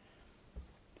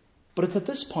 But it's at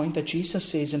this point that Jesus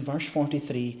says in verse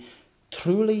 43,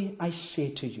 "Truly I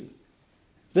say to you,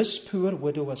 this poor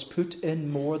widow has put in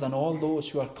more than all those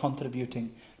who are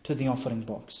contributing to the offering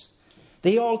box.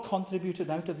 They all contributed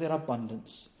out of their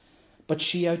abundance, but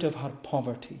she out of her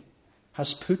poverty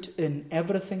has put in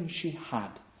everything she had,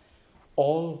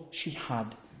 all she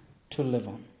had to live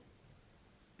on."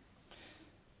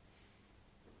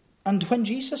 And when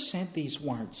Jesus said these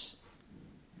words,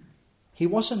 he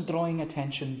wasn't drawing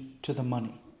attention to the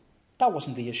money. That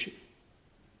wasn't the issue.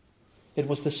 It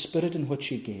was the spirit in which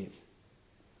he gave.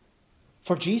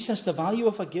 For Jesus, the value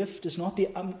of a gift is not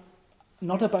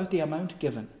about the amount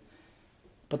given,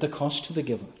 but the cost to the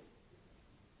giver.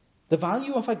 The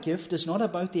value of a gift is not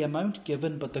about the amount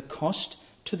given, but the cost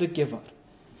to the giver.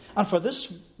 And for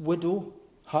this widow,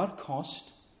 her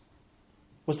cost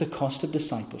was the cost of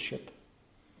discipleship.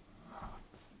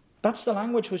 That's the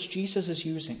language which Jesus is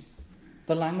using,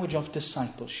 the language of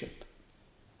discipleship.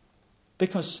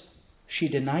 Because she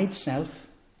denied self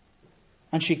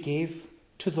and she gave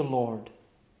to the Lord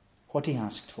what he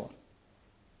asked for.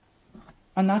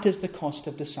 And that is the cost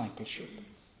of discipleship.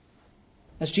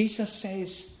 As Jesus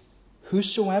says,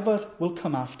 "Whosoever will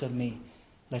come after me,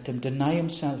 let him deny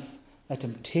himself, let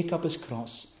him take up his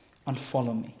cross and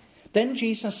follow me." Then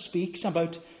Jesus speaks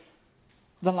about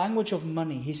the language of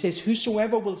money. He says,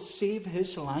 "Whosoever will save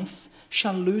his life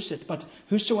shall lose it, but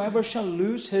whosoever shall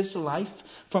lose his life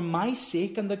for my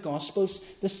sake and the gospel's,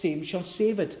 the same shall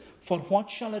save it. For what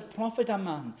shall it profit a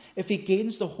man if he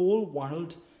gains the whole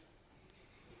world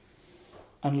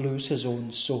and lose his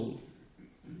own soul?"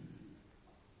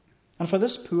 And for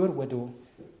this poor widow,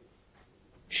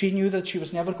 she knew that she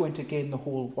was never going to gain the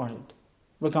whole world,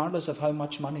 regardless of how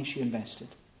much money she invested.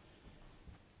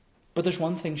 But there's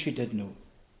one thing she did know.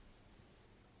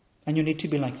 And you need to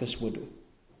be like this widow.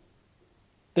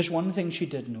 There's one thing she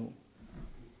did know.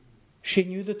 She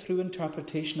knew the true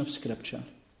interpretation of Scripture.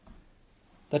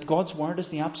 That God's Word is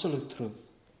the absolute truth.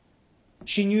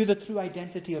 She knew the true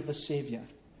identity of the Saviour.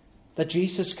 That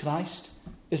Jesus Christ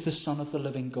is the Son of the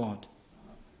living God.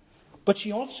 But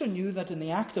she also knew that in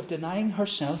the act of denying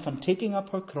herself and taking up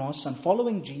her cross and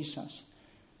following Jesus,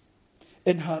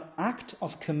 in her act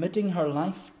of committing her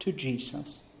life to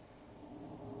Jesus,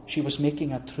 she was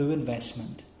making a true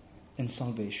investment in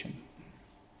salvation.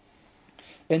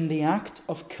 In the act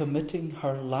of committing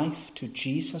her life to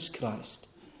Jesus Christ,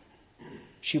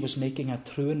 she was making a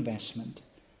true investment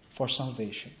for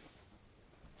salvation.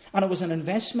 And it was an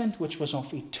investment which was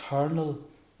of eternal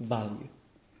value.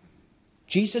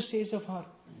 Jesus says of her,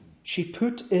 she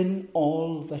put in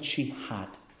all that she had.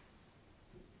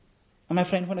 And my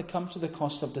friend, when it comes to the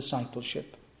cost of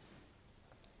discipleship,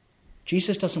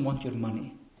 Jesus doesn't want your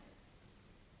money.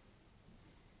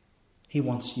 He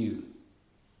wants you.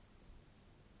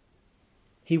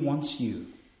 He wants you.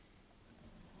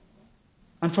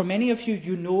 And for many of you,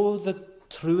 you know the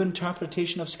true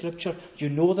interpretation of Scripture. You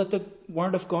know that the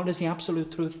Word of God is the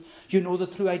absolute truth. You know the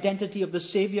true identity of the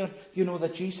Saviour. You know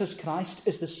that Jesus Christ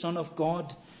is the Son of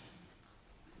God.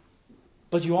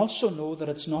 But you also know that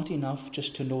it's not enough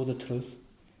just to know the truth.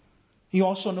 You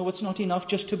also know it's not enough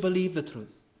just to believe the truth.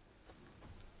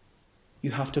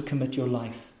 You have to commit your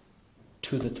life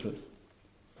to the truth.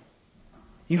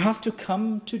 You have to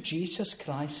come to Jesus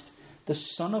Christ, the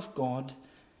Son of God,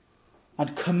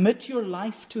 and commit your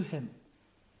life to Him,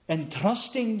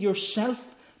 entrusting yourself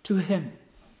to Him,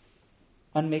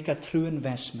 and make a true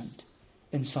investment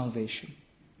in salvation.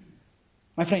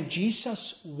 My friend,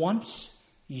 Jesus wants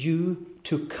you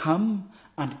to come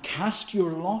and cast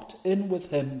your lot in with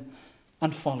Him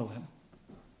and follow Him.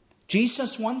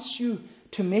 Jesus wants you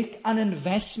to make an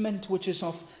investment which is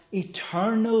of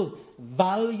eternal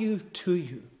value to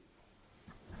you.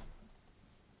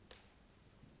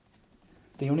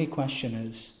 The only question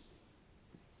is,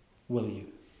 will you?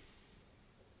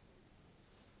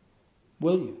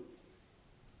 Will you?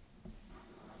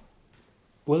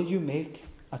 Will you make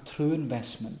a true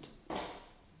investment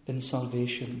in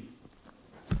salvation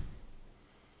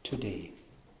today?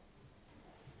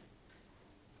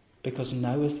 Because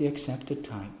now is the accepted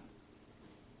time.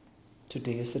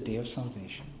 Today is the day of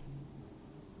salvation.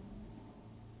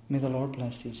 May the Lord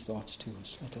bless these thoughts to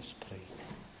us. Let us pray.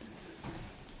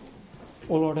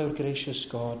 O Lord, our gracious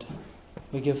God,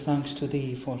 we give thanks to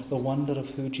Thee for the wonder of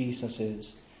who Jesus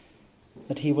is.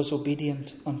 that he was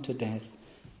obedient unto death,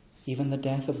 even the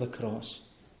death of the cross,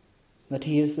 that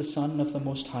he is the Son of the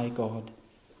Most High God,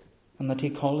 and that he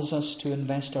calls us to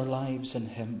invest our lives in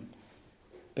him.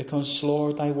 Because,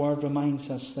 Lord, thy word reminds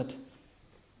us that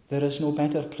there is no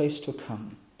better place to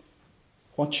come.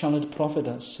 What shall it profit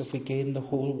us if we gain the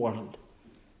whole world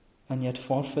and yet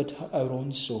forfeit our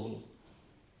own soul?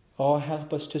 Oh,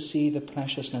 help us to see the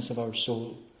preciousness of our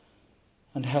soul,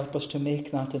 and help us to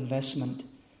make that investment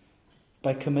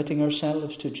by committing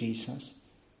ourselves to Jesus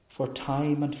for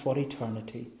time and for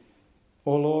eternity.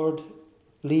 O Lord,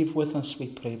 leave with us,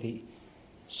 we pray thee.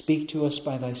 Speak to us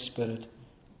by thy Spirit.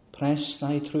 Press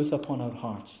thy truth upon our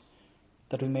hearts,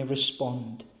 that we may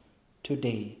respond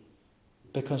today,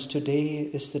 because today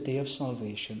is the day of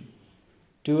salvation.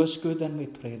 Do us good, then, we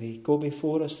pray thee. Go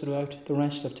before us throughout the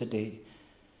rest of today.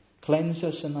 Cleanse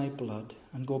us in thy blood,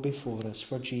 and go before us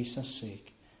for Jesus'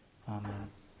 sake. Amen.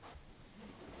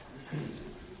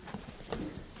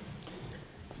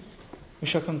 We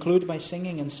shall conclude by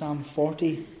singing in Psalm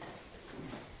 40.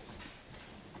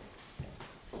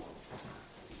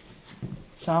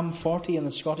 Psalm 40 in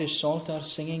the Scottish Psalter,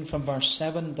 singing from verse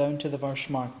 7 down to the verse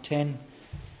marked 10.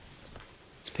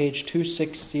 It's page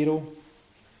 260.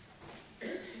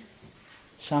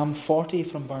 Psalm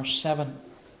 40 from verse 7.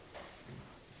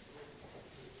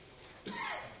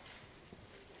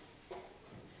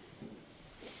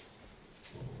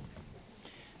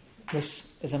 This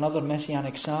is another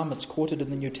messianic psalm. It's quoted in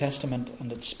the New Testament,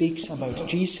 and it speaks about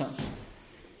Jesus.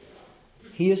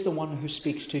 He is the one who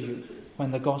speaks to you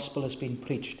when the gospel is being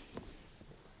preached.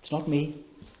 It's not me.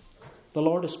 The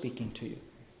Lord is speaking to you.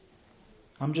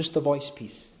 I'm just the voice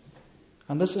piece.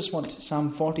 And this is what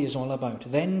Psalm 40 is all about.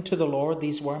 Then to the Lord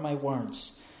these were my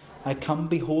words. I come,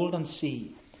 behold, and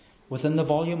see. Within the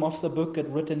volume of the book it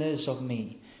written is of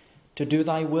me. To do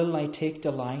thy will I take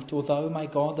delight, O thou my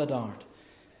God that art.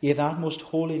 Yea, that most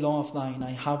holy law of thine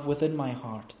I have within my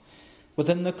heart.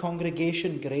 Within the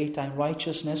congregation great I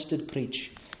righteousness did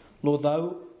preach. Lo,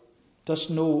 thou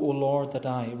dost know, O Lord, that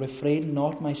I refrain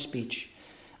not my speech.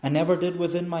 I never did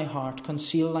within my heart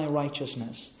conceal thy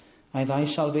righteousness. I thy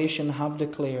salvation have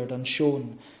declared and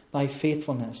shown thy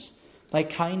faithfulness. Thy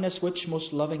kindness which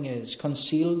most loving is,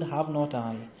 concealed have not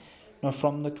I, nor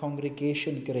from the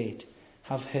congregation great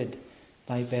have hid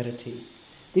thy verity.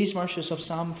 These verses of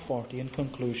Psalm 40 in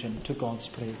conclusion, to God's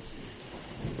praise.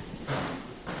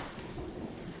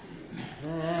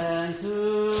 And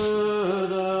to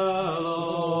the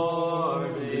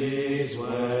Lord these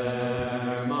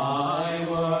were my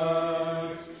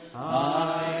words.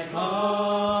 I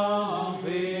come,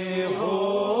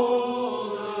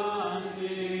 behold, and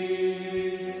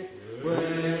see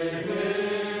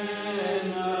within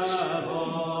the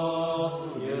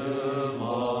volume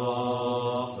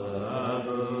of the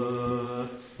book.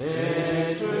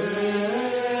 It is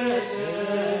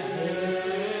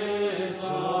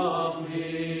of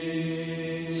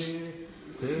me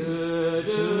to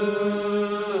do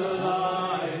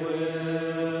thy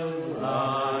will. I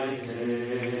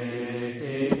take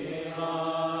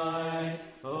delight,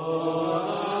 O thou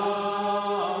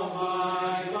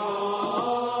my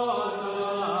God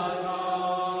that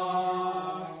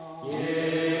art. Yea,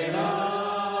 that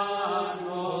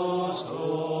most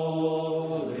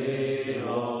holy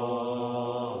law of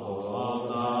thine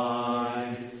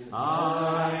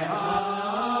I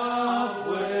have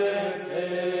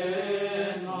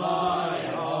within my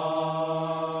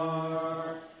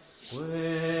heart.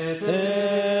 Within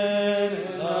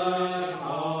the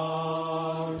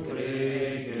congregation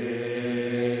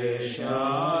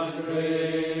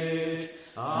great,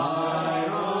 thy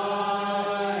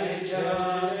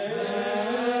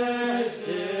righteousness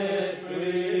did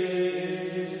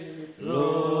preach.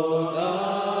 Lo,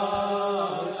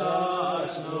 thou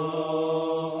dost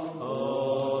know, O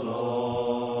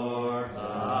Lord,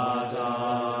 that I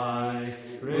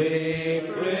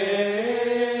refrain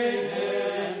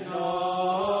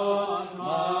not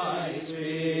my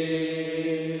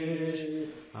speech.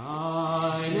 I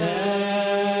never did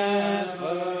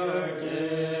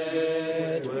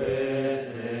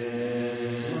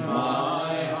within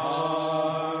my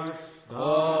heart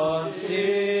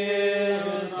conceal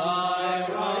thy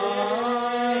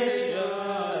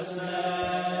righteousness.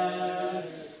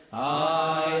 I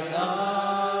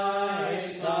thy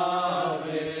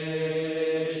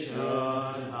salvation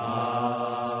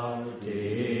have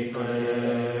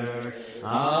declared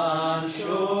and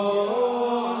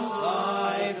shown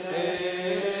thy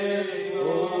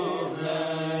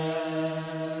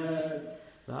faithfulness.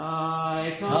 Thy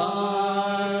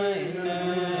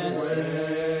kindness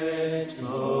which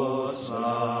most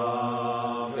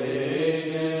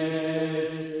loving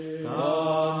is,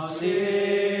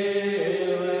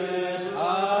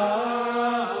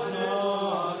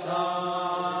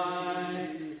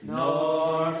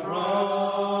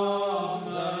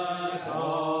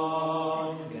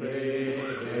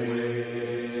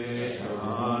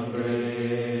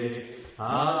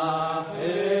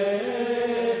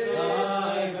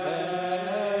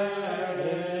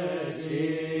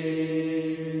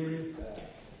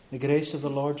 grace of the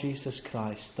Lord Jesus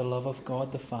Christ, the love of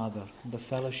God the Father, and the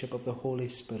fellowship of the Holy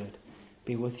Spirit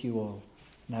be with you all,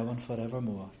 now and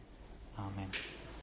forevermore. Amen.